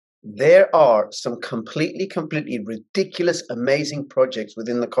There are some completely ridiculous, amazing projects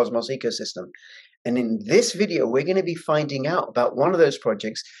within the Cosmos ecosystem. And in this video, we're going to be finding out about one of those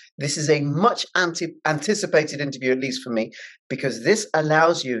projects. This is a much anticipated interview, at least for me, because this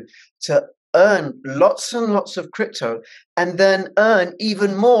allows you to earn lots and lots of crypto and then earn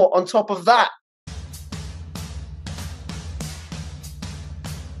even more on top of that.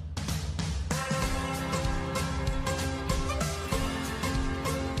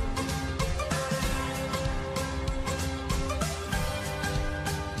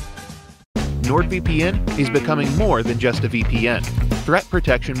 NordVPN is becoming more than just a VPN. Threat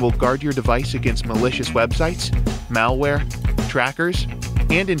protection will guard your device against malicious websites, malware, trackers,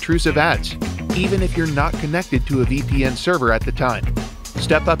 and intrusive ads, even if you're not connected to a VPN server at the time.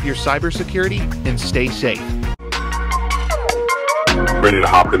 Step up your cybersecurity and stay safe. Ready to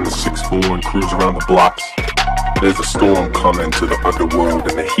hop in the 6th floor and cruise around the blocks? There's a storm coming to the underworld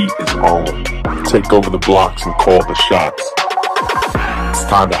and the heat is on. Take over the blocks and call the shots. It's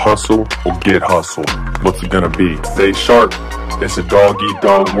time to hustle or get hustled. What's it gonna be? Stay sharp. It's a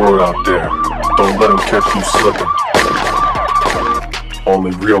dog-eat-dog world out there. Don't let them catch you slipping.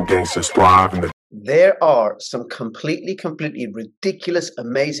 Only real gangsters thrive in the... There are some completely ridiculous,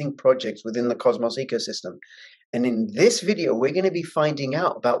 amazing projects within the Cosmos ecosystem. And in this video, we're going to be finding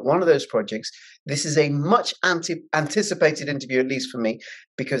out about one of those projects. This is a much anticipated interview, at least for me,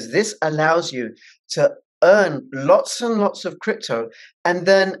 because this allows you to earn lots and lots of crypto and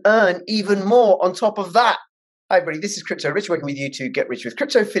then earn even more on top of that. Hi, everybody. This is Crypto Rich, working with you to get rich with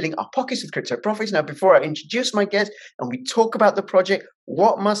crypto, filling our pockets with crypto profits. Now, before I introduce my guest and we talk about the project,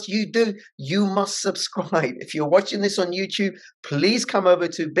 what must you do? You must subscribe. If you're watching this on YouTube, please come over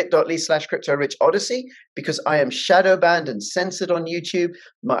to bit.ly/CryptoRichOdyssey, because I am shadow banned and censored on YouTube.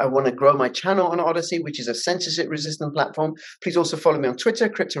 I want to grow my channel on Odyssey, which is a censorship-resistant platform. Please also follow me on Twitter,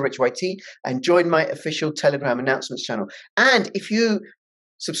 CryptoRichYT, and join my official Telegram announcements channel. And if you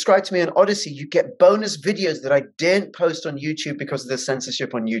subscribe to me on Odyssey, you get bonus videos that I didn't post on YouTube because of the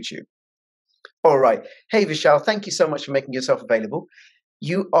censorship on YouTube. All right. Hey, Vishal, thank you so much for making yourself available.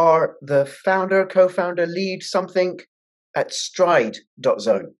 You are the founder, co-founder, lead something at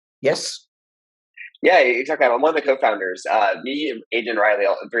stride.zone. Yes? Yeah, exactly. I'm one of the co-founders. Me, Adrian, Riley,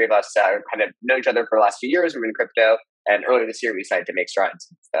 all three of us kind of know each other for the last few years. We've been in crypto, and earlier this year we decided to make strides.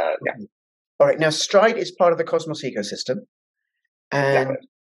 Yeah. All right. Now, Stride is part of the Cosmos ecosystem. And Exactly.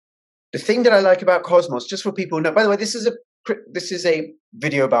 the thing that I like about Cosmos, just for people who know, by the way, this is a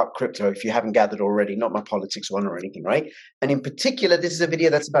video about crypto, if you haven't gathered already, not my politics one or anything, right? And in particular, this is a video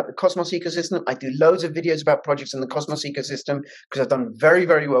that's about the Cosmos ecosystem. I do loads of videos about projects in the Cosmos ecosystem because I've done very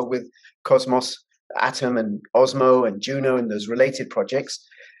well with Cosmos, Atom, and Osmo, and Juno, and those related projects.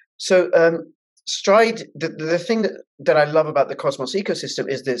 So Stride, the thing that I love about the Cosmos ecosystem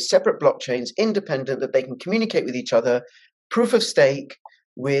is there's separate blockchains, independent, that they can communicate with each other, proof of stake,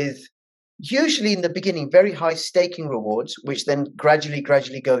 with usually in the beginning very high staking rewards, which then gradually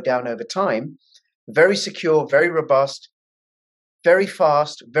go down over time. Very secure, very robust, very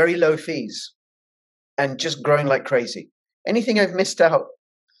fast, very low fees, and just growing like crazy. Anything I've missed out?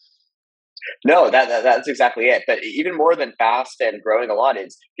 No, that's exactly it. But even more than fast and growing a lot,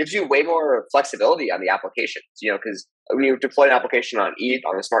 it gives you way more flexibility on the applications. Because when you deploy an application on ETH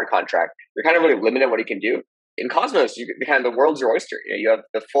on a smart contract, you're kind of really limited what you can do. In Cosmos, the world's your oyster. You have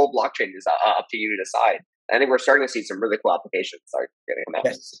the full blockchain is up to you to decide. I think we're starting to see some really cool applications start getting come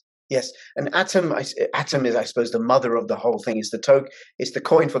out. Yes. And Atom is, I suppose, the mother of the whole thing. It's the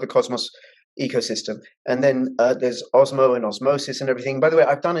coin for the Cosmos ecosystem. And then there's Osmo and Osmosis and everything. By the way,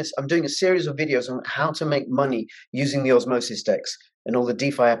 I'm doing a series of videos on how to make money using the Osmosis DEX and all the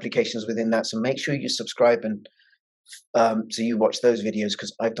DeFi applications within that. So make sure you subscribe and so you watch those videos,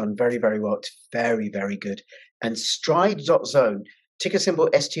 because I've done very well. It's very good. And stride.zone, ticker symbol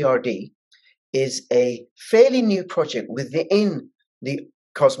STRD, is a fairly new project within the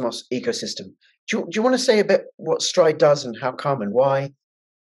Cosmos ecosystem. Do you want to say a bit what Stride does and how come and why?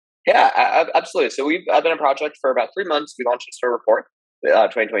 Yeah, absolutely. So we've been a project for about 3 months. We launched a store report,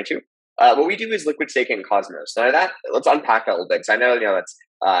 2022. What we do is liquid staking in Cosmos. Now let's unpack that a little bit, because I know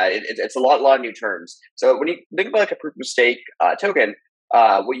it's a lot of new terms. So when you think about like a proof of stake token,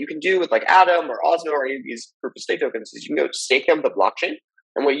 what you can do with like Atom or Osmo or any of these proof of stake tokens is you can go stake them the blockchain.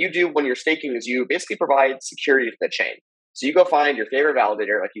 And what you do when you're staking is you basically provide security to the chain. So you go find your favorite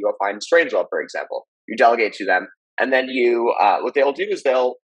validator, like you go find Strangelove, for example. You delegate to them, and then you what they'll do is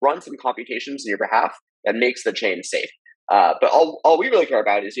they'll run some computations on your behalf that makes the chain safe. But all we really care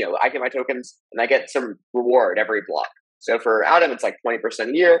about is, I get my tokens and I get some reward every block. So for Atom, it's like 20%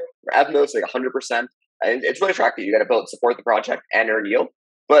 a year. For Evmos, it's like 100%. And it's really attractive. You got to build, support the project, and earn yield.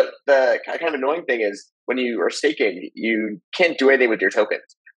 But the kind of annoying thing is when you are staking, you can't do anything with your tokens.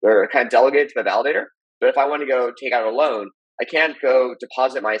 They're kind of delegated to the validator. But if I want to go take out a loan, I can't go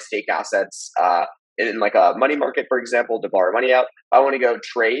deposit my staked assets in like a money market, for example, to borrow money out. If I want to go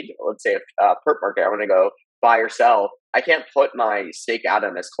trade, let's say a perp market, I want to go buy or sell, I can't put my staked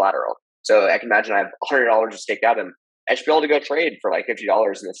atom as collateral. So I can imagine I have $100 of staked atom. I should be able to go trade for like $50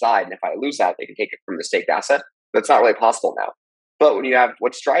 on the side. And if I lose that, they can take it from the staked asset. That's not really possible now. But when you have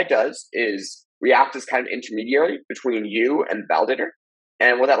what Stride does is we act as kind of intermediary between you and the validator.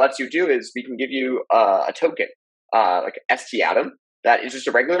 And what that lets you do is we can give you a token, like ST Atom, that is just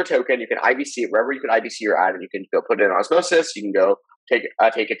a regular token. You can IBC it wherever you can IBC your atom. You can go put it in Osmosis. You can go take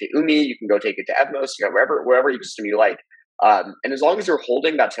it to Umi. You can go take it to Evmos. You know, wherever system you like. And as long as you're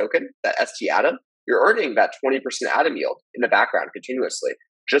holding that token, that ST Atom, you're earning that 20% atom yield in the background continuously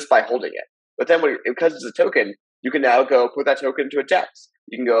just by holding it. But then because it's a token, you can now go put that token into a DEX.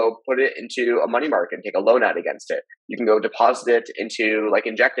 You can go put it into a money market and take a loan out against it. You can go deposit it into like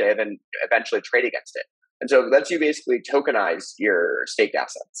Injective and eventually trade against it. And so it lets you basically tokenize your staked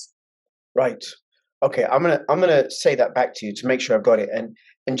assets. Right. Okay. I'm gonna say that back to you to make sure I've got it.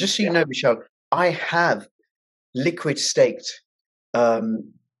 And just so you know, Vishal, I have liquid staked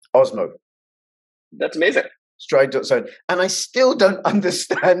Osmo. That's amazing. Stride.zone, and I still don't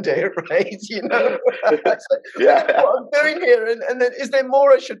understand it, right? You know, what I'm doing here, and then is there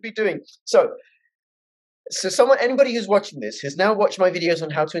more I should be doing? So anybody who's watching this has now watched my videos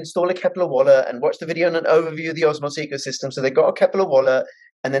on how to install a Kepler wallet and watched the video on an overview of the Osmos ecosystem. So they've got a Kepler wallet,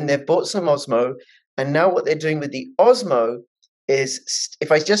 and then they've bought some Osmo, and now what they're doing with the Osmo is,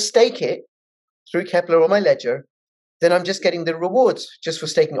 if I just stake it through Kepler or my ledger, then I'm just getting the rewards just for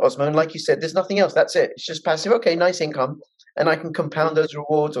staking Osmo. And like you said, there's nothing else. That's it. It's just passive. Okay, nice income. And I can compound those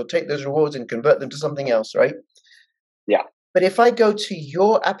rewards or take those rewards and convert them to something else, right? Yeah. But if I go to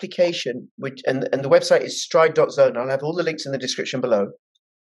your application, which and the website is stride.zone, I'll have all the links in the description below.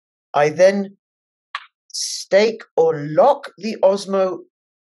 I then stake or lock the Osmo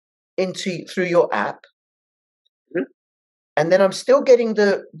through your app. Mm-hmm. And then I'm still getting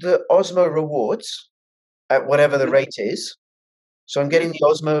the Osmo rewards at whatever the rate is. So I'm getting the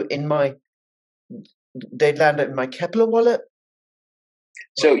Osmo they'd land in my Kepler wallet.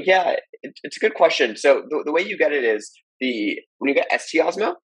 So yeah, it's a good question. So the way you get it is when you get ST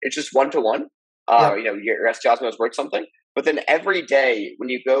Osmo, it's just 1-to-1. You know, your ST Osmo is worth something. But then every day when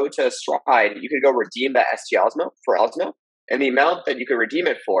you go to Stride, you can go redeem that ST Osmo for Osmo. And the amount that you can redeem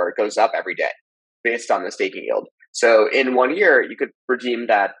it for goes up every day based on the staking yield. So in 1 year, you could redeem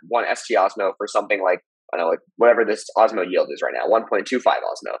that one ST Osmo for something like, I don't know, like whatever this Osmo yield is right now, 1.25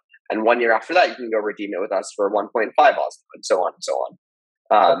 Osmo. And 1 year after that, you can go redeem it with us for 1.5 Osmo, and so on and so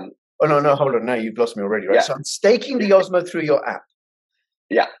on. No, hold on. No, you've lost me already, right? Yeah. So I'm staking the Osmo through your app.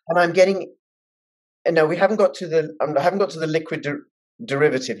 Yeah. And I'm getting, and no, I haven't got to the liquid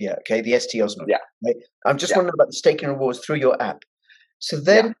derivative yet, okay? The ST Osmo. Yeah. Right? I'm just wondering about the staking rewards through your app. So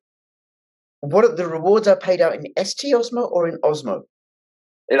then, what are the rewards are paid out in ST Osmo or in Osmo?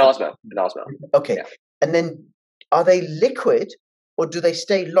 In Osmo. Okay. Yeah. And then are they liquid or do they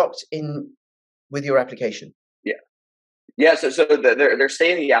stay locked in with your application? Yeah. So they're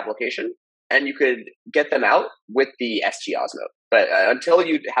staying in the application, and you could get them out with the ST Osmo. But until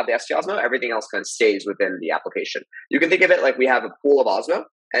you have the ST Osmo, everything else kind of stays within the application. You can think of it like we have a pool of Osmo,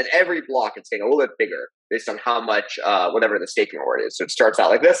 and every block it's getting a little bit bigger based on how much whatever the staking reward is. So it starts out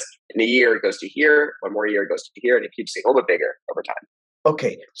like this. In a year, it goes to here. 1 more year, it goes to here, and it keeps getting a little bit bigger over time.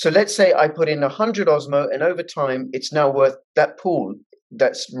 Okay, so let's say I put in 100 Osmo, and over time, it's now worth that pool.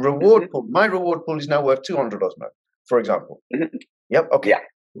 That's reward pool. My reward pool is now worth 200 Osmo, for example. Mm-hmm. Yep. Okay. Yeah.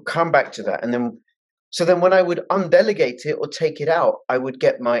 We'll come back to that, and then when I would undelegate it or take it out, I would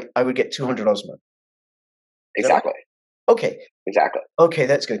get 200 Osmo. Exactly. Okay. Exactly. Okay,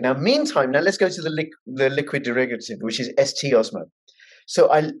 that's good. Now, meantime, let's go to the liquid derivative, which is ST Osmo. So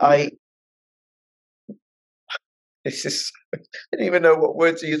I this is, I didn't even know what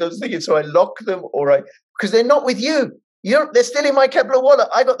word to use. I was thinking, so I lock them because they're not with you. They're still in my Kepler wallet.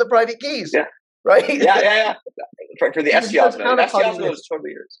 I got the private keys. Yeah. Right? Yeah. For the ST Osmo. The ST Osmo is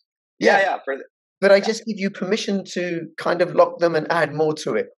totally yours. Yeah. But I just give you permission to kind of lock them and add more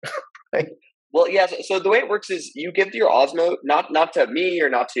to it. Right? Well, yeah. So the way it works is you give your Osmo, not to me or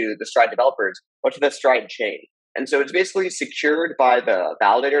not to the Stride developers, but to the Stride chain. And so it's basically secured by the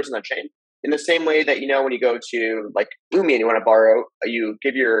validators on the chain. In the same way that, when you go to like Umi and you want to borrow, you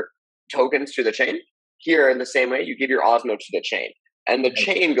give your tokens to the chain. Here, in the same way, you give your Osmo to the chain. And the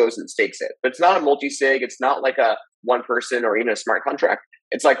chain goes and stakes it. But it's not a multi-sig. It's not like a one person or even a smart contract.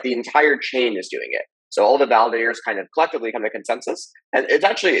 It's like the entire chain is doing it. So all the validators kind of collectively come to consensus. And it's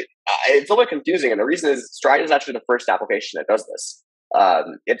actually, it's a little bit confusing. And the reason is Stride is actually the first application that does this.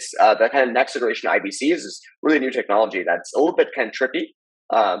 It's the kind of next iteration IBCs is really new technology that's a little bit kind of trippy,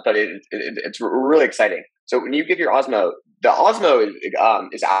 but it's really exciting. So when you give your Osmo, the Osmo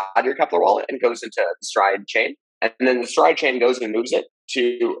is out of your Kepler wallet and goes into the Stride chain. And then the Stride chain goes and moves it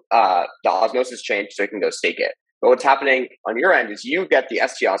to the Osmosis chain so it can go stake it. But what's happening on your end is you get the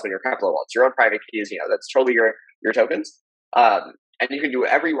ST Osmo in your Kepler wallet. It's your own private keys, that's totally your tokens. And you can do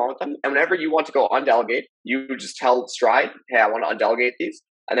whatever you want with them. And whenever you want to go undelegate, you just tell Stride, hey, I want to undelegate these.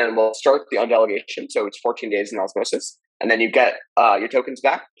 And then we'll start the undelegation. So it's 14 days in Osmosis. And then you get your tokens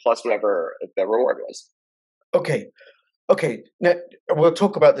back plus whatever the reward was. Okay. Now we'll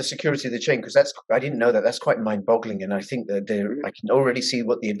talk about the security of the chain because I didn't know that. That's quite mind-boggling, and I think that I can already see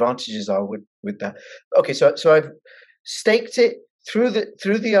what the advantages are with that. Okay, so I've staked it through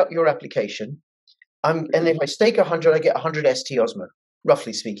your application. And if I stake 100, I get 100 ST Osmo.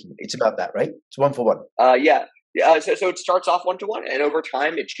 Roughly speaking, it's about that, right? It's 1-for-1. Yeah. So it starts off 1-to-1, and over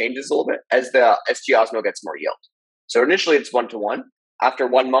time it changes a little bit as the ST Osmo gets more yield. So initially it's 1-to-1. After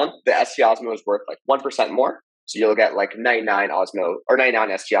 1 month, the ST Osmo is worth like 1% more. So you'll get like 99 Osmo or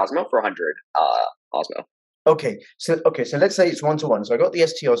 99 ST Osmo for 100 Osmo. Okay, so let's say it's 1-to-1. So I got the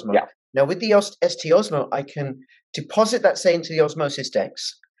ST Osmo. Yeah. Now with the ST Osmo, I can deposit that, say, into the Osmosis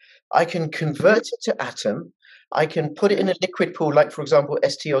DEX. I can convert it to Atom. I can put it in a liquid pool, like for example,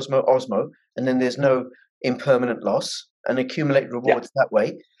 ST Osmo, and then there's no impermanent loss, and accumulate rewards that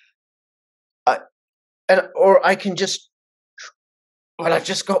way. Or I can just,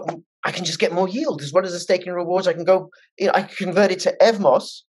 I can just get more yield as well as the staking rewards. I can go, I can convert it to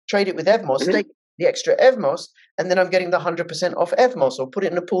EVMOS, trade it with EVMOS, stake the extra EVMOS, and then I'm getting the 100% off EVMOS, or put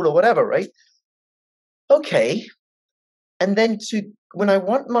it in a pool or whatever, right? Okay. And then when I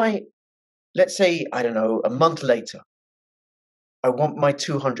want my, let's say, I don't know, a month later, I want my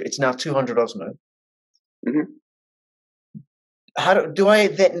 200, it's now 200 Osmo. How do I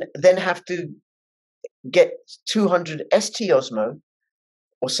then have to get 200 ST Osmo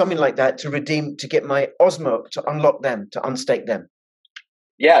or something like that to get my Osmo, to unlock them, to unstake them?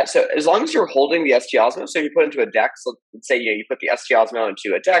 Yeah, so as long as you're holding the ST Osmo, so you put into a DEX, let's say you put the ST Osmo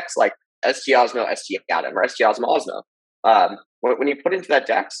into a DEX like ST Osmo, ST Atom, or ST Osmo Osmo. When you put into that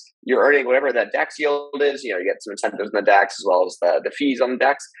DEX, you're earning whatever that DEX yield is. You get some incentives in the DEX as well as the fees on the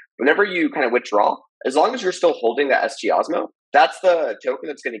DEX. Whenever you kind of withdraw, as long as you're still holding that ST Osmo, that's the token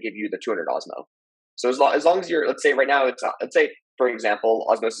that's going to give you the 200 Osmo. So as long as you're, let's say right now, let's say, for example,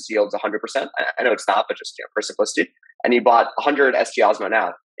 Osmosis yields 100%. I know it's not, but just for simplicity. And you bought 100 ST Osmo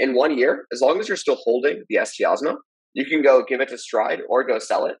now. In 1 year, as long as you're still holding the ST Osmo, you can go give it to Stride or go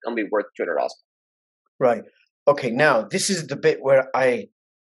sell it and be worth 200 Osmo. Right. Okay, now this is the bit where I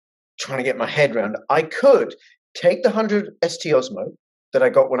trying to get my head around. I could take the 100 ST Osmo that I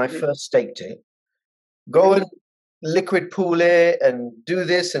got when I first staked it, go and liquid pool it and do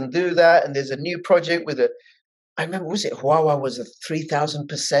this and do that. And there's a new project with I remember, was it Huawei was a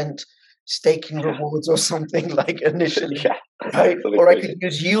 3,000% staking rewards or something like initially, right? Or I could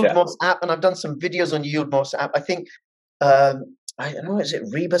use YieldMoss app, and I've done some videos on YieldMoss app. I think, I don't know, is it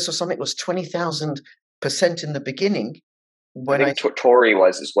Rebus or something? It was 20,000% in the beginning. When I think Tori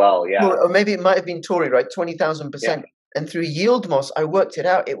was as well, yeah. Or maybe it might have been Tori, right? 20,000%. Yeah. And through YieldMoss, I worked it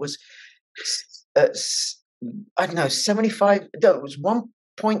out. It was, I don't know, 75. No, it was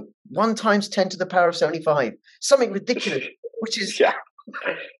 1.1 times 10 to the power of 75. Something ridiculous, which is,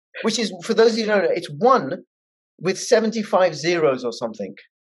 which is, for those of you who don't know, it's 1 with 75 zeros or something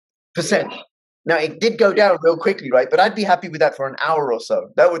percent. Now, it did go down real quickly, right? But I'd be happy with that for an hour or so.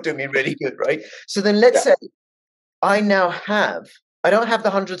 That would do me really good, right? So then let's say I now have, I don't have the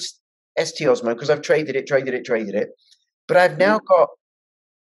 100 ST Osmo because I've traded it. But I've now got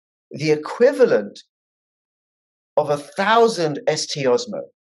the equivalent of 1,000 ST Osmo,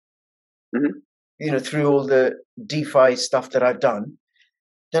 through all the DeFi stuff that I've done.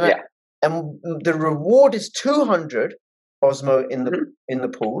 Then and the reward is 200 Osmo in the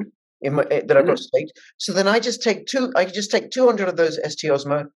pool that I've got staked. So then I just take 200 of those ST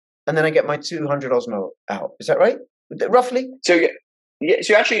Osmo, and then I get my 200 Osmo out. Is that right? Roughly? So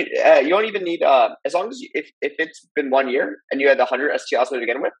so actually, you don't even need, as long as if it's been 1 year and you had the 100 ST Osmo to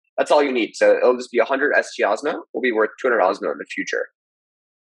begin with, that's all you need. So it'll just be 100 ST Osmo will be worth 200 Osmo in the future.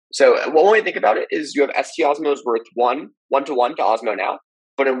 So one way to think about it is you have ST Osmos worth 1-to-1 to Osmo now,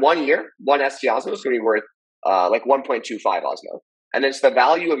 but in 1 year, one ST Osmo is going to be worth like 1.25 Osmo. And then so the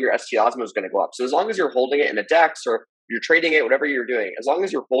value of your ST Osmo is going to go up. So as long as you're holding it in a DEX or you're trading it, whatever you're doing, as long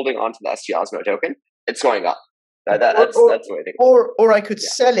as you're holding onto the ST Osmo token, it's going up. That's the way I think. Or I could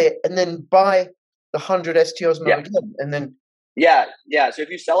sell it and then buy the 100 ST Osmo again, and then yeah. So if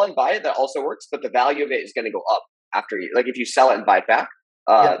you sell and buy it, that also works, but the value of it is going to go up after you. Like if you sell it and buy it back,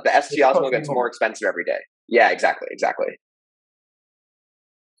 the ST Osmo gets more expensive every day. Yeah, exactly.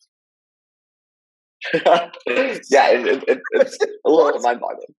 Yeah, it's a little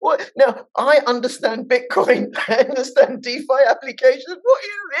mind-boggling. What? Now, I understand Bitcoin. I understand DeFi applications.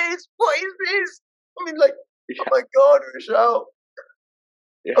 What is this? I mean, like, oh my God, Vishal.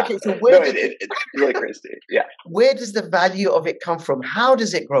 Yeah. Okay, so it's really crazy. Yeah. Where does the value of it come from? How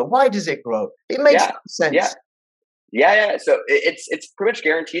does it grow? Why does it grow? It makes sense. Yeah. So it's pretty much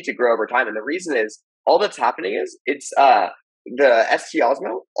guaranteed to grow over time, and the reason is all that's happening is it's the ST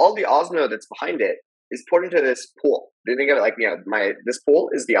Osmo. All the Osmo that's behind it is put into this pool. They think of it like this pool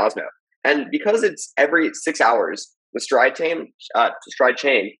is the Osmo, and because it's every 6 hours, the stride chain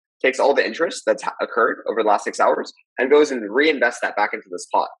takes all the interest that's occurred over the last 6 hours and goes and reinvests that back into this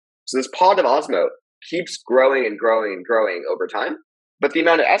pot. So this pot of Osmo keeps growing and growing and growing over time, but the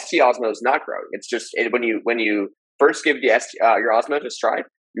amount of ST Osmo is not growing. It's just when you first give your Osmo to Stride,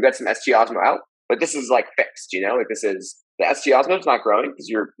 you get some ST Osmo out, but this is like fixed. Like this is the ST Osmo is not growing because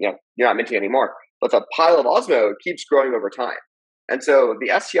you're not minting anymore, but the pile of Osmo keeps growing over time. And so the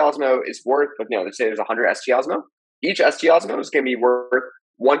ST Osmo is worth, let's say there's 100 ST Osmo. Each ST Osmo is going to be worth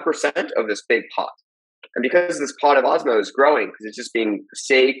 1% of this big pot. And because this pot of Osmo is growing, because it's just being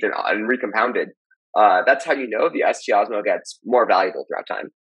staked and recompounded, that's how you know the ST Osmo gets more valuable throughout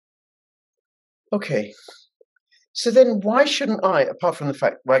time. Okay. So then why shouldn't I, apart from the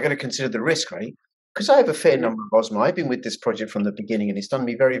fact I got to consider the risk, right? Because I have a fair number of Osmo. I've been with this project from the beginning and it's done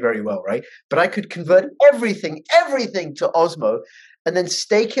me very, very well, right? But I could convert everything to Osmo and then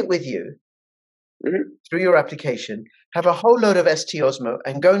stake it with you through your application, have a whole load of ST Osmo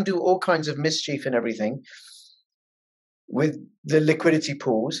and go and do all kinds of mischief and everything with the liquidity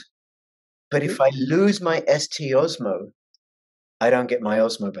pools. But if I lose my ST Osmo, I don't get my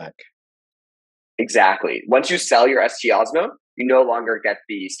Osmo back. Exactly. Once you sell your ST Osmo, you no longer get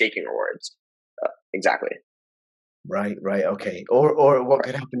the staking rewards. Exactly. Right. Okay. Or what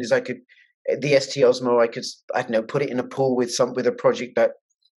could happen is the ST Osmo, I don't know, put it in a pool with a project that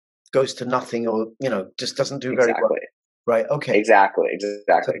goes to nothing or just doesn't do very well. Right. Okay. Exactly. So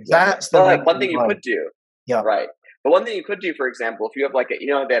that's the one thing you could do. Yeah. Right. But one thing you could do, for example, if you have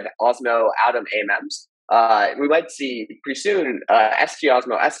they have Osmo Atom AMMs, we might see pretty soon ST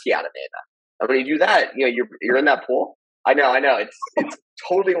Osmo ST Atom AMM. And when you do that, you're in that pool. I know. It's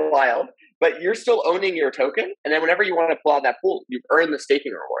totally wild, but you're still owning your token. And then whenever you want to pull out that pool, you've earned the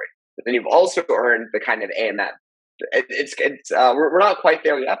staking reward. But then you've also earned the kind of AMM. We're not quite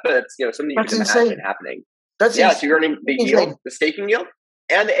there yet, but it's something you can imagine happening. That's so you're earning the yield, the staking yield,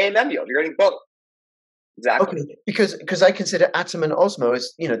 and the AMM yield. You're earning both. Exactly. Okay, because I consider Atom and Osmo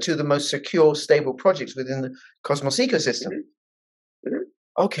as two of the most secure, stable projects within the Cosmos ecosystem.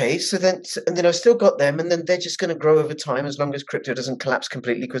 Okay, so then I've still got them, and then they're just going to grow over time as long as crypto doesn't collapse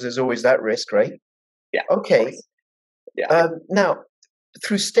completely, because there's always that risk, right? Yeah. Okay. Yeah. Now,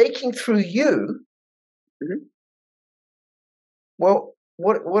 through staking through you, well,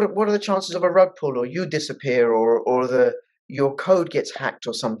 what are the chances of a rug pull, or you disappear, or your code gets hacked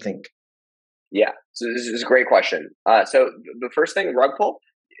or something? Yeah, so this is a great question. So the first thing, rug pull,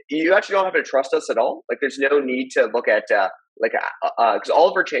 you actually don't have to trust us at all. Like, there's no need to look at because all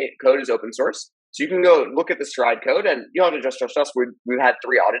of our code is open source, so you can go look at the Stride code, and you don't have to just trust us. We've had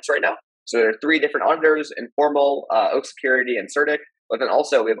 3 audits right now, so there are 3 different auditors: Informal, Oak Security, and Certic. But then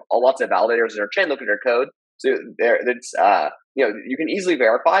also we have lots of validators in our chain look at our code. So you can easily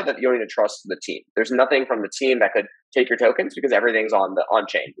verify that you don't need to trust the team. There's nothing from the team that could take your tokens because everything's on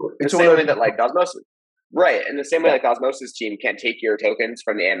chain. It's the same way that Osmosis, right? In the same way Osmosis team can't take your tokens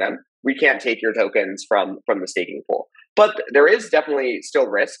from the AMM, we can't take your tokens from the staking pool. But there is definitely still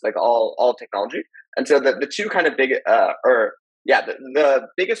risk, like all technology. And so the 2 kind of big the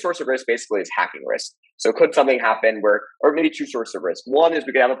biggest source of risk basically is hacking risk. So could something happen or maybe 2 sources of risk. One is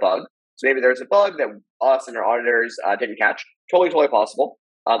we could have a bug. So maybe there's a bug that us and our auditors didn't catch. Totally possible.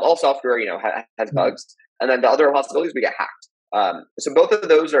 All software, has bugs. And then the other possibility is we get hacked. So both of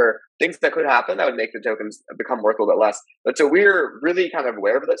those are things that could happen that would make the tokens become worth a little bit less. But so we're really kind of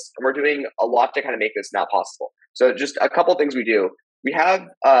aware of this, and we're doing a lot to kind of make this not possible. So just a couple things we do. We have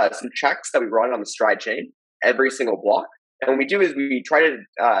some checks that we run on the Stride chain every single block. And what we do is we try to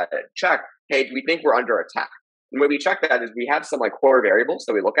check, hey, do we think we're under attack? And when we check that is we have some core variables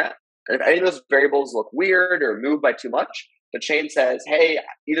that we look at. And if any of those variables look weird or move by too much, the chain says, hey,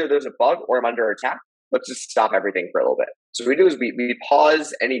 either there's a bug or I'm under attack. Let's just stop everything for a little bit. So what we do is we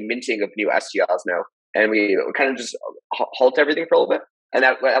pause any minting of new ST Osmo, and we kind of just halt everything for a little bit. And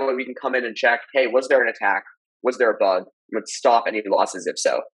that way we can come in and check, hey, was there an attack? Was there a bug? Let's stop any losses if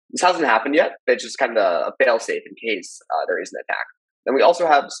so. This hasn't happened yet, but it's just kind of a fail-safe in case there is an attack. Then we also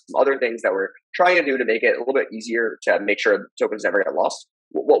have some other things that we're trying to do to make it a little bit easier to make sure tokens never get lost.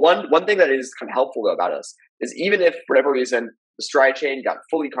 One thing that is kind of helpful about us is even if for whatever reason the Stride chain got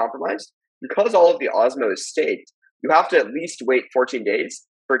fully compromised, because all of the Osmo is staked, you have to at least wait 14 days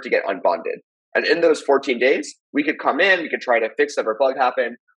for it to get unbonded. And in those 14 days, we could come in, we could try to fix whatever bug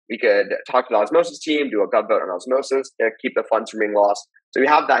happened, we could talk to the Osmosis team, do a gov vote on Osmosis to keep the funds from being lost. So we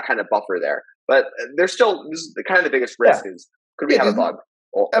have that kind of buffer there. But there's still, this is kind of the biggest risk is, could we have a bug?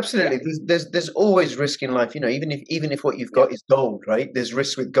 Absolutely. There's always risk in life, even if what you've got is gold, right? There's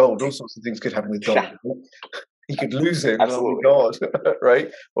risk with gold. All sorts of things could happen with gold. You could lose it. Absolutely. Oh my God,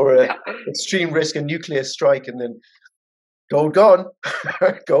 right? Or extreme risk, a nuclear strike, and then gold gone,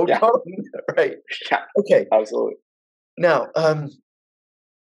 gold gone, right? Yeah. Okay. Absolutely. Now,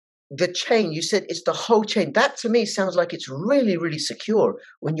 the chain, you said it's the whole chain. That to me sounds like it's really, really secure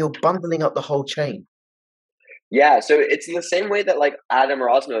when you're bundling up the whole chain. Yeah, so it's in the same way that like Atom or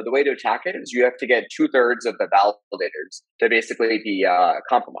Osmo, the way to attack it is you have to get 2/3 of the validators to basically be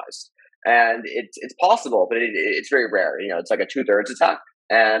compromised. And it's possible, but it's very rare. It's like a 2/3 attack.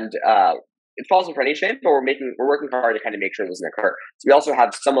 And it's possible for any chain, but we're working hard to kind of make sure it doesn't occur. So we also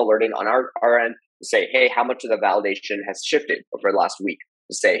have some alerting on our end to say, hey, how much of the validation has shifted over the last week?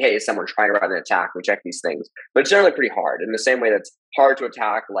 To say, hey, is someone trying to run an attack? We check these things. But it's generally pretty hard. In the same way that's hard to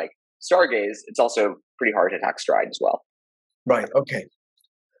attack like Stargaze, it's also pretty hard to attack Stride as well. Right. Okay.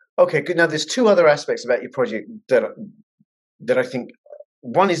 Okay. Good. Now, there's two other aspects about your project that I think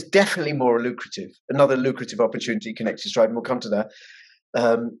one is definitely more lucrative. Another lucrative opportunity connected to Stride, and we'll come to that,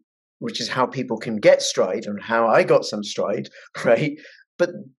 which is how people can get Stride and how I got some Stride, right?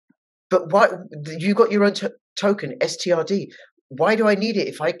 But why you got your own token STRD? Why do I need it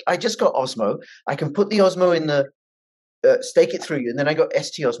if I just got Osmo? I can put the Osmo in the stake it through you, and then I got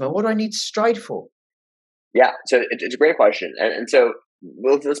ST Osmo. What do I need Stride for? Yeah, so it's a great question, and so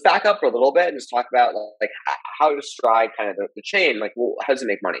let's back up for a little bit and just talk about like how to Stride kind of the chain. Like, well, how does it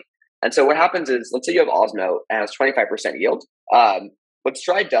make money? And so what happens is, let's say you have Osmo and has 25% yield. What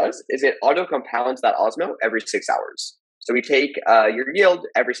Stride does is it auto compounds that Osmo every 6 hours. So we take your yield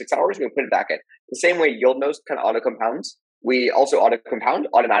every 6 hours and we put it back in. The same way yield nodes kind of auto compounds, we also auto compound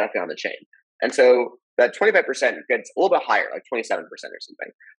automatically on the chain. And so that 25% gets a little bit higher, like 27% or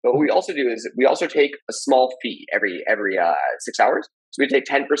something. But what we also do is we also take a small fee every 6 hours. So we take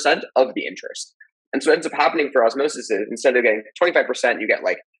 10% of the interest. And so what ends up happening for Osmosis is instead of getting 25%, you get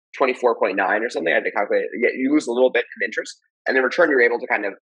like 24.9 or something. I had to calculate. You lose a little bit from interest. And in return, you're able to kind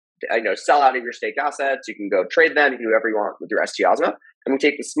of sell out of your staked assets. You can go trade them. You can do whatever you want with your ST Osmo. And we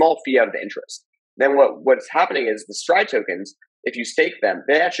take the small fee out of the interest. Then what's happening is the Stride tokens, if you stake them,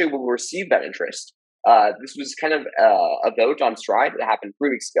 they actually will receive that interest. This was kind of a vote on Stride that happened 3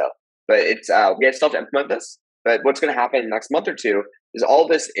 weeks ago, but we still have to implement this. But what's going to happen in the next month or two is all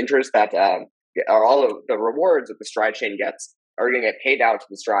this interest that or all of the rewards that the Stride chain gets are going to get paid out to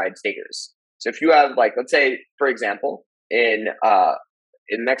the Stride stakers. So if you have, like, let's say, for example, in the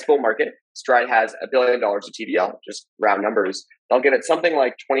next bull market, Stride has $1 billion of TVL, just round numbers. They'll get it something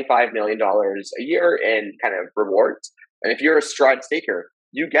like $25 million a year in kind of rewards. And if you're a Stride staker,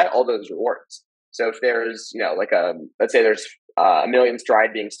 you get all those rewards. So if there's, let's say there's 1 million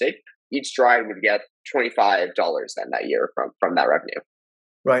Stride being staked, each Stride would get $25 then that year from that revenue.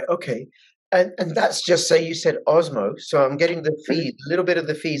 Right. Okay. And that's just, say you said Osmo. So I'm getting the fees, a little bit of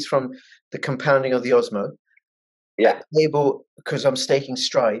the fees from the compounding of the Osmo. Yeah. Able, because I'm staking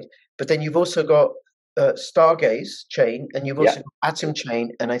Stride. But then you've also got Stargaze chain, and you've also got Atom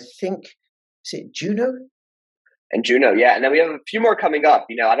chain, and I think, is it Juno? And Juno, yeah. And then we have a few more coming up.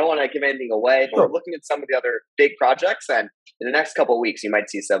 I don't want to give anything away, but we're looking at some of the other big projects. And in the next couple of weeks, you might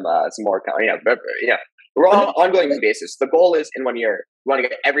see some more coming. We're on an ongoing basis. The goal is in 1 year, we want to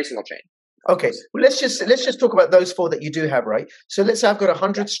get every single chain. Okay. Well, let's just talk about those 4 that you do have, right? So let's say I've got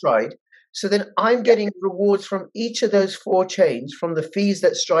 100 Stride. So then I'm getting rewards from each of those 4 chains from the fees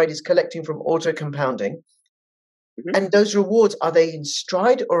that Stride is collecting from auto compounding. Mm-hmm. And those rewards, are they in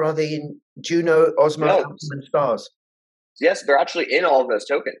Stride or are they in Juno, Osmo, Atom, and Stars? Yes, they're actually in all of those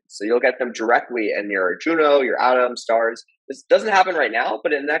tokens. So you'll get them directly in your Juno, your Atom, Stars. This doesn't happen right now,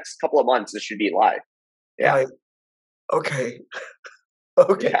 but in the next couple of months, this should be live. Yeah. Right. Okay.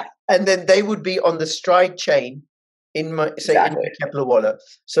 Okay. Yeah. And then they would be on the Stride chain in my in my Kepler wallet.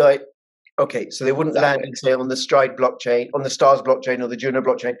 So so they wouldn't land and say on the Stride blockchain, on the Stars blockchain or the Juno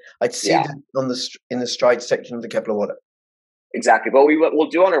blockchain. I'd see them in the Stride section of the Kepler wallet. Exactly. But we'll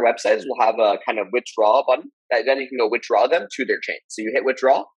do on our website is we'll have a kind of withdraw button. Then you can go withdraw them to their chain. So you hit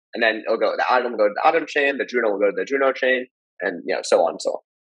withdraw, and then it'll go, the Atom will go to the Atom chain, the Juno will go to the Juno chain, and so on and so on.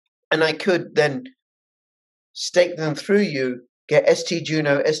 And I could then stake them through you, get ST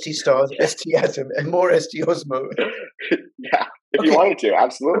Juno, ST Stars, ST Atom, and more ST Osmo. Yeah, if you wanted to,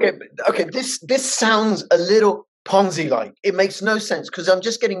 absolutely. Okay. This sounds a little Ponzi-like. It makes no sense because I'm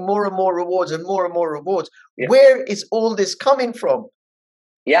just getting more and more rewards and more rewards. Yeah. Where is all this coming from?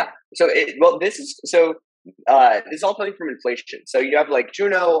 Yeah. So this is all coming from inflation. So you have like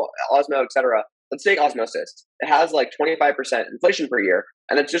Juno, Osmo, etc. Let's take Osmosis. It has like 25% inflation per year,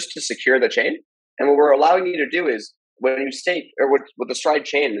 and it's just to secure the chain. And what we're allowing you to do is when you stake, or with the Stride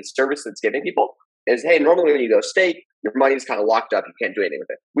chain, the service that's giving people is, hey, normally when you go stake, your money's kind of locked up. You can't do anything with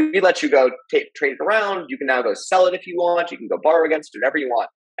it. We let you go trade it around. You can now go sell it if you want. You can go borrow against it, whatever you want.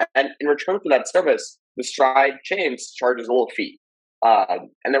 And in return for that service, the Stride chain charges a little fee.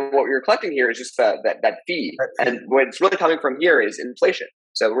 And then what you're collecting here is just that fee. And what's really coming from here is inflation.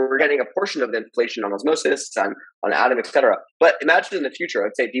 So we're getting a portion of the inflation on Osmosis, on Atom, etc. But imagine in the future,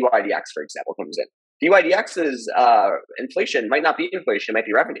 let's say DYDX, for example, comes in. DYDX's inflation might not be inflation, it might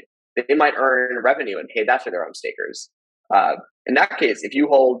be revenue. They might earn revenue and pay that to their own stakers. In that case, if you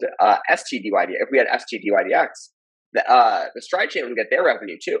hold if we had STDYDX, the Stride chain would get their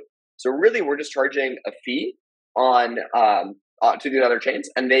revenue too. So really, we're just charging a fee on to the other chains,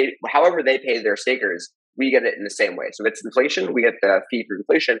 and however they pay their stakers, we get it in the same way. So if it's inflation, we get the fee for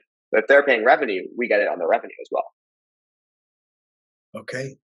inflation. But if they're paying revenue, we get it on their revenue as well.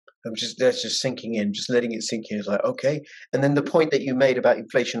 Okay. That's just sinking in, just letting it sink in. It's like, okay. And then the point that you made about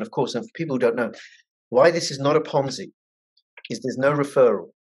inflation, of course, and for people who don't know, why this is not a Ponzi is there's no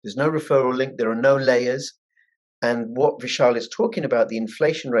referral. There's no referral link. There are no layers. And what Vishal is talking about, the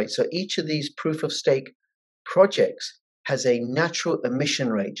inflation rate. So each of these proof of stake projects has a natural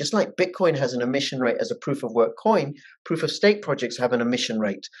emission rate. Just like Bitcoin has an emission rate as a proof of work coin, proof of stake projects have an emission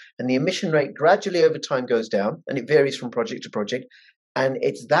rate. And the emission rate gradually over time goes down, and it varies from project to project. And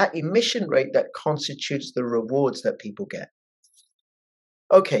it's that emission rate that constitutes the rewards that people get.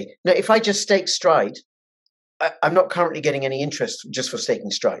 Okay, now if I just stake Stride, I'm not currently getting any interest just for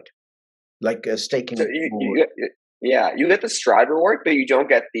staking Stride, like staking. So you get the Stride reward, but you don't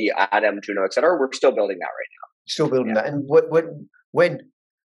get the Atom, Juno, etc. We're still building that right now. Still building that. And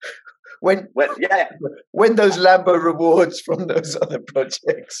when those Lambo rewards from those other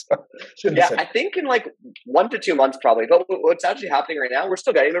projects? I think in like 1 to 2 months probably. But what's actually happening right now, we're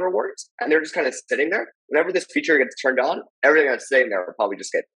still getting the rewards, and they're just kind of sitting there. Whenever this feature gets turned on, everything that's sitting there will probably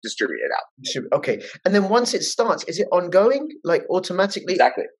just get distributed out. Okay. And then once it starts, is it ongoing, like automatically?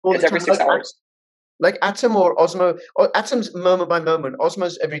 Exactly. It's every 6 hours. Like Atom or Osmo, or Atom's moment by moment,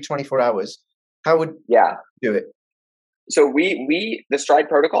 Osmo's every 24 hours. How would do it? So the Stride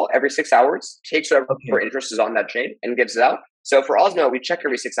protocol every 6 hours takes whatever interest is on that chain and gives it out. So for Osmo, we check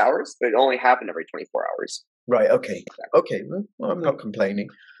every 6 hours, but it only happens every 24 hours. Right. Okay. Exactly. Okay. Well, I'm not complaining.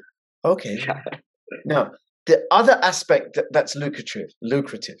 Okay. Now, the other aspect that's lucrative,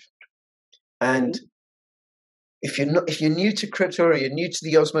 and if you're new to crypto or you're new to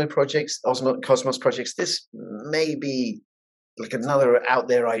the Cosmos projects, this may be like another out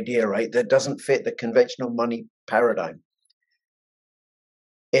there idea, right? That doesn't fit the conventional money paradigm.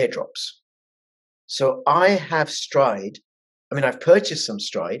 Airdrops. So I have Stride. I mean, I've purchased some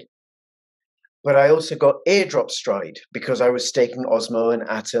Stride, but I also got airdrop Stride because I was staking Osmo and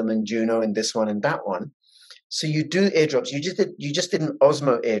Atom and Juno and this one and that one. So you do airdrops. You just did an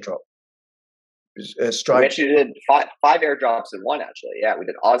Osmo airdrop. Stride. We actually did five airdrops in one. Actually, yeah, we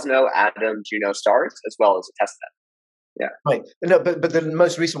did Osmo, Atom, Juno, Stars, as well as a testnet. Yeah. Right. No, but the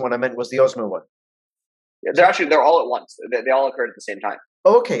most recent one I meant was the Osmo one. Yeah, they're all at once. They all occurred at the same time.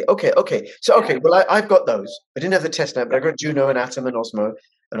 Oh, okay. So, well, I've got those. I didn't have the testnet, but I got Juno and Atom and Osmo,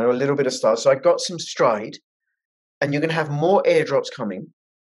 and I got a little bit of Stars. So I got some Stride, and you're going to have more airdrops coming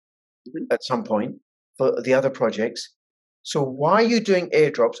at some point for the other projects. So why are you doing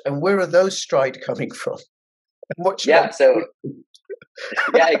airdrops, and where are those Stride coming from? Exactly.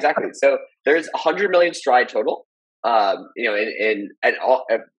 So there's 100 million Stride total. In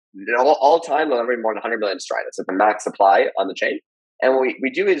all time, there'll never be more than 100 million Stride. That's the max supply on the chain. And what we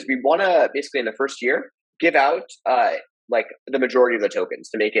do is we want to basically in the first year give out like the majority of the tokens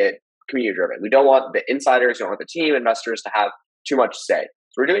to make it community driven. We don't want the insiders, we don't want the team investors to have too much say.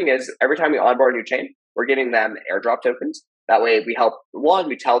 So what we're doing is every time we onboard a new chain, we're giving them airdrop tokens. That way we help,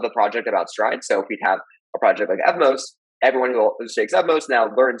 we tell the project about Stride. So if we have a project like Evmos, everyone who stakes Evmos now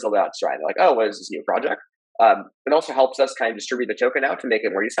learns about Stride. They're like, oh, what is this new project? It also helps us kind of distribute the token out to make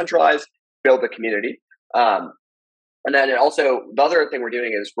it more decentralized, build the community. And then also the other thing we're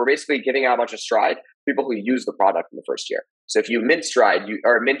doing is we're basically giving out a bunch of stride to people who use the product in the first year. So if you mint stride,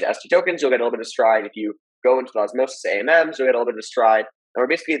 or mint ST tokens, you'll get a little bit of stride. If you go into the Osmosis AMMs, you'll get a little bit of stride. And we're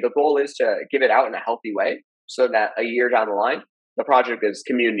basically, the goal is to give it out in a healthy way so that a year down the line, the project is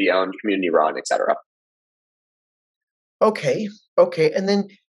community owned, community run, etc. Okay. And then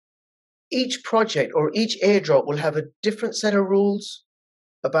each project or each airdrop will have a different set of rules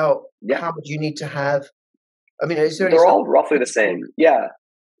about how much you need to have. I mean, is there any? They're all roughly the same. Yeah,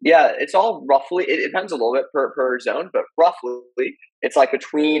 it's all roughly. It depends a little bit per zone, but roughly it's like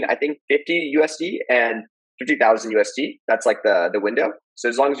between, I think, 50 USD and 50,000 USD. That's like the window. So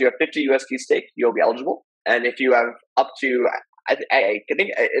as long as you have 50 USD stake, you'll be eligible. And if you have up to, I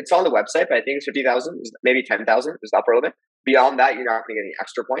think it's on the website, but I think it's 50,000, maybe 10,000 is the upper limit. Beyond that, you're not going to get any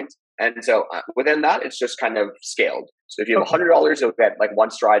extra points. And so within that, it's just kind of scaled. So if you have $100, you'll get like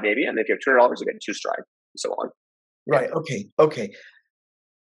 1 stride maybe. And if you have $200, you'll get 2 stride and so on. Right. Okay.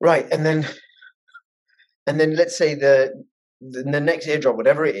 Right. And then let's say the next airdrop,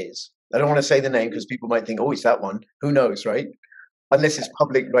 whatever it is, I don't want to say the name because people might think, oh, it's that one. Who knows, right? Unless it's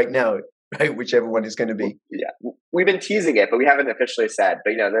public right now, right? Whichever one it's going to be. Yeah. We've been teasing it, but we haven't officially said.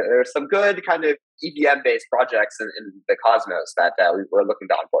 But, there's some good kind of EVM-based projects in the Cosmos that we're looking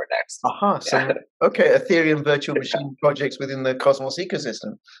to onboard next. So, okay, Ethereum virtual machine projects within the Cosmos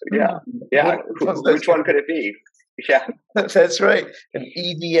ecosystem. Yeah. Which one could it be? Yeah. That's right. An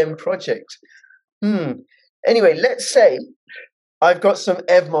EVM project. Anyway, let's say I've got some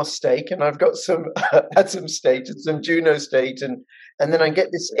Evmos stake and I've got some Atom state and some Juno state and then I get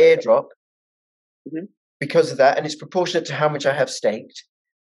this airdrop because of that, and it's proportionate to how much I have staked.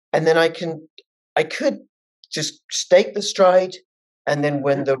 And then I could just stake the stride, and then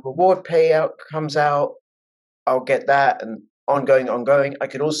when the reward payout comes out, I'll get that, and ongoing. I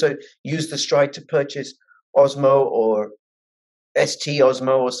could also use the stride to purchase Osmo or ST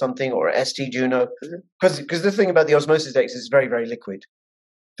Osmo or something, or ST Juno, because the thing about the Osmosis DEX is very, very liquid,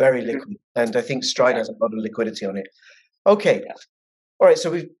 and I think stride has a lot of liquidity on it. Okay. All right,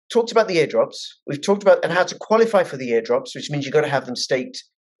 so we've talked about the airdrops. We've talked about and how to qualify for the airdrops, which means you've got to have them staked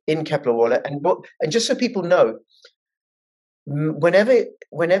in Kepler Wallet. And just so people know,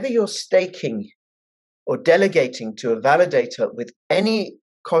 whenever you're staking or delegating to a validator with any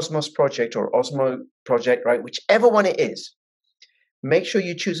Cosmos project or Osmo project, right, whichever one it is, make sure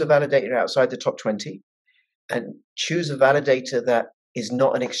you choose a validator outside the top 20 and choose a validator that is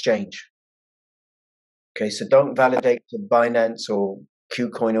not an exchange. Okay, so don't validate to Binance or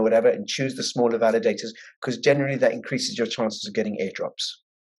KuCoin or whatever, and choose the smaller validators, because generally that increases your chances of getting airdrops.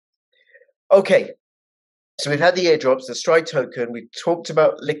 Okay, so we've had the airdrops, the Stride token, we talked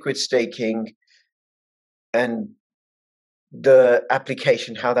about liquid staking and the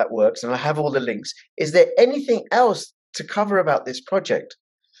application, how that works, and I have all the links. Is there anything else to cover about this project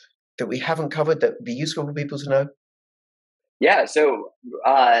that we haven't covered that would be useful for people to know? Yeah, so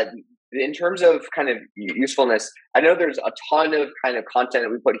in terms of kind of usefulness, I know there's a ton of kind of content that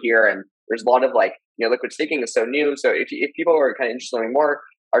we put here, and there's a lot of liquid staking is so new. So if people are kind of interested in learning more,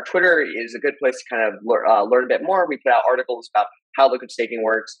 our Twitter is a good place to kind of learn a bit more. We put out articles about how liquid staking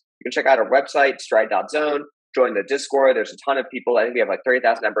works. You can check out our website, stride.zone, join the Discord. There's a ton of people. I think we have like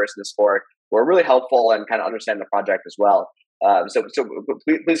 30,000 members in the Discord who are really helpful and kind of understand the project as well. So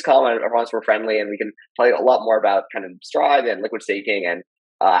please comment. Everyone's we're friendly, and we can tell you a lot more about kind of Stride and liquid staking and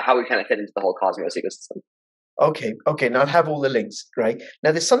how we kind of fit into the whole Cosmos ecosystem. Okay. Now I have all the links, right?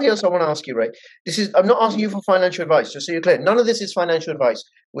 Now there's something else I want to ask you, right? I'm not asking you for financial advice, just so you're clear. None of this is financial advice.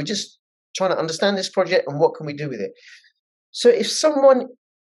 We're just trying to understand this project and what can we do with it. So if someone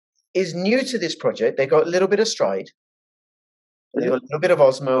is new to this project, they got a little bit of Stride, they got a little bit of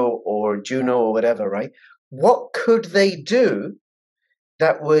Osmo or Juno or whatever, right? What could they do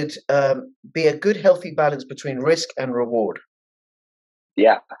that would be a good, healthy balance between risk and reward?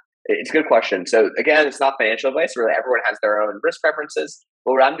 Yeah, it's a good question. So again, it's not financial advice. Really, everyone has their own risk preferences.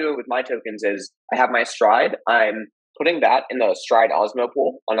 But what I'm doing with my tokens is I have my Stride. I'm putting that in the Stride Osmo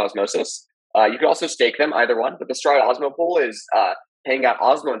pool on Osmosis. You can also stake them, either one. But the Stride Osmo pool is paying out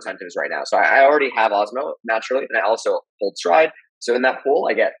Osmo incentives right now. So I already have Osmo naturally, and I also hold Stride. So in that pool,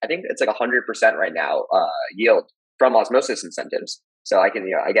 I think it's like 100% right now yield from Osmosis incentives. So I can,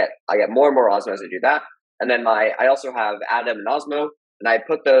 I get more and more Osmo as I do that. And then I also have Atom and Osmo. And I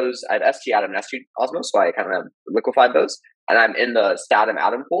put those, I have ST Atom and ST Osmo, so I kind of liquefied those. And I'm in the Statum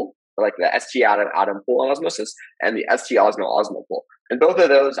Atom pool, like the ST Atom pool on Osmosis, and the ST Osmo pool. And both of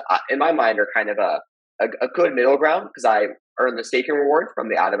those, in my mind, are kind of a good middle ground, because I earn the staking reward from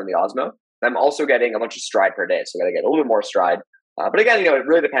the Atom and the Osmo. And I'm also getting a bunch of Stride per day, so I got to get a little bit more Stride. But again, it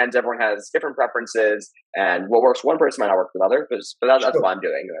really depends. Everyone has different preferences, and what works for one person might not work for another. But that's Sure. what I'm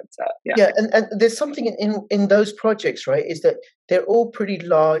doing. Yeah, and there's something in those projects, right? Is that they're all pretty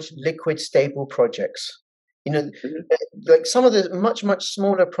large, liquid, stable projects. Like some of the much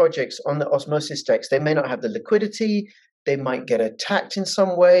smaller projects on the Osmosis DEX, they may not have the liquidity. They might get attacked in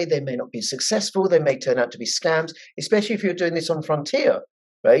some way. They may not be successful. They may turn out to be scams, especially if you're doing this on Frontier,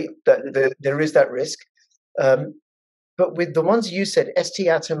 right? There is that risk. But with the ones you said, ST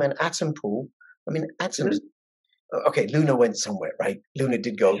Atom and Atom Pool, I mean, Atoms. Okay, Luna went somewhere, right? Luna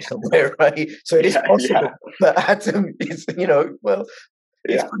did go somewhere, right? So it is possible. But Atom is,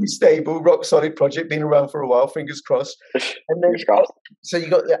 it's pretty stable, rock solid project, been around for a while. Fingers crossed. And then, so you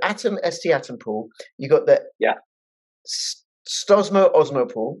got the Atom ST Atom Pool. You got the Stosmo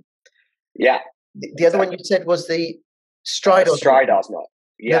Osmo Pool. Yeah. The other one you said was the Stride Osmo. Stride Osmo.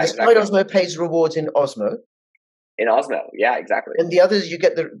 Yeah, the Stride Osmo pays rewards in Osmo. In Osmo, yeah, exactly. And the others, you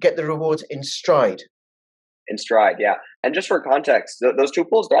get the rewards in Stride. In Stride, yeah. And just for context, those two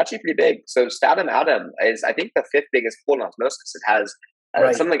pools, they're actually pretty big. So Statum Atom is, I think, the 5th biggest pool in Osmosis. It has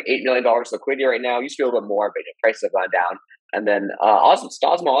something like $8 million liquidity right now. It used to be a little bit more, but prices have gone down. And then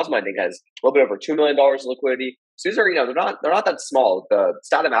Osmo, I think, has a little bit over $2 million in liquidity. So these are, they're not that small. The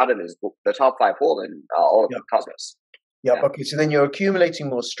Statum Atom is the top 5 pool in all of Cosmos. Yep. Yeah. Okay. So then you're accumulating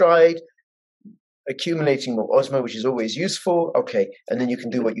more Stride, accumulating more Osmo, which is always useful. Okay. And then you can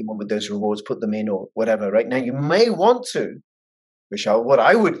do what you want with those rewards, put them in or whatever. Right now, you may want to, Vishal, what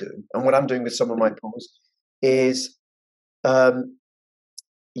I would do and what I'm doing with some of my pools is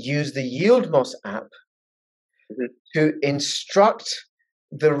use the YieldMoss app to instruct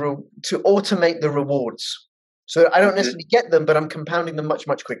to automate the rewards. So I don't necessarily get them, but I'm compounding them much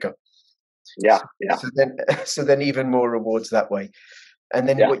quicker. Yeah. So then even more rewards that way. And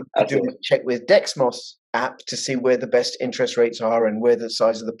then what you can do is check with Dexmos app to see where the best interest rates are and where the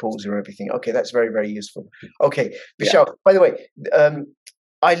size of the pools are and everything. Okay, that's very, very useful. Okay, Vishal, by the way,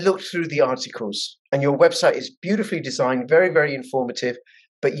 I looked through the articles and your website is beautifully designed, very, very informative,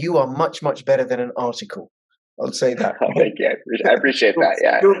 but you are much better than an article. I'll say that. Thank you. I appreciate that.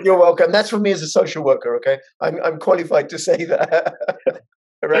 Yeah, you're welcome. That's from me as a social worker. Okay, I'm qualified to say that.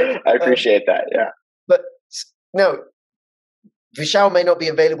 Right? I appreciate that. Yeah. But now, Vishal may not be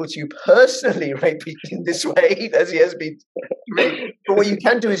available to you personally, right, in this way as he has been. But what you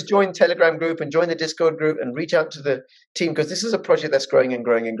can do is join Telegram group and join the Discord group and reach out to the team because this is a project that's growing and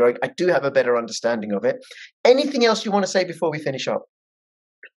growing and growing. I do have a better understanding of it. Anything else you want to say before we finish up?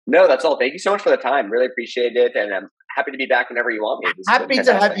 No, that's all. Thank you so much for the time. Really appreciate it. And I'm happy to be back whenever you want me. Happy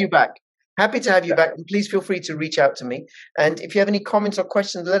to have you back. Happy to have you back. And please feel free to reach out to me. And if you have any comments or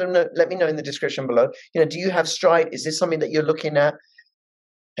questions, let me know in the description below. Do you have Stride? Is this something that you're looking at?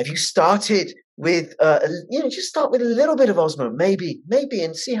 Have you started with, just start with a little bit of Osmo, maybe,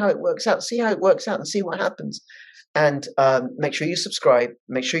 and see how it works out. See how it works out and see what happens. And make sure you subscribe.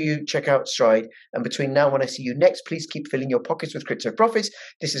 Make sure you check out Stride. And between now and when I see you next, please keep filling your pockets with crypto profits.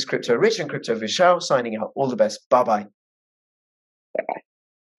 This is Crypto Rich and Crypto Vishal signing out. All the best. Bye-bye. Bye-bye.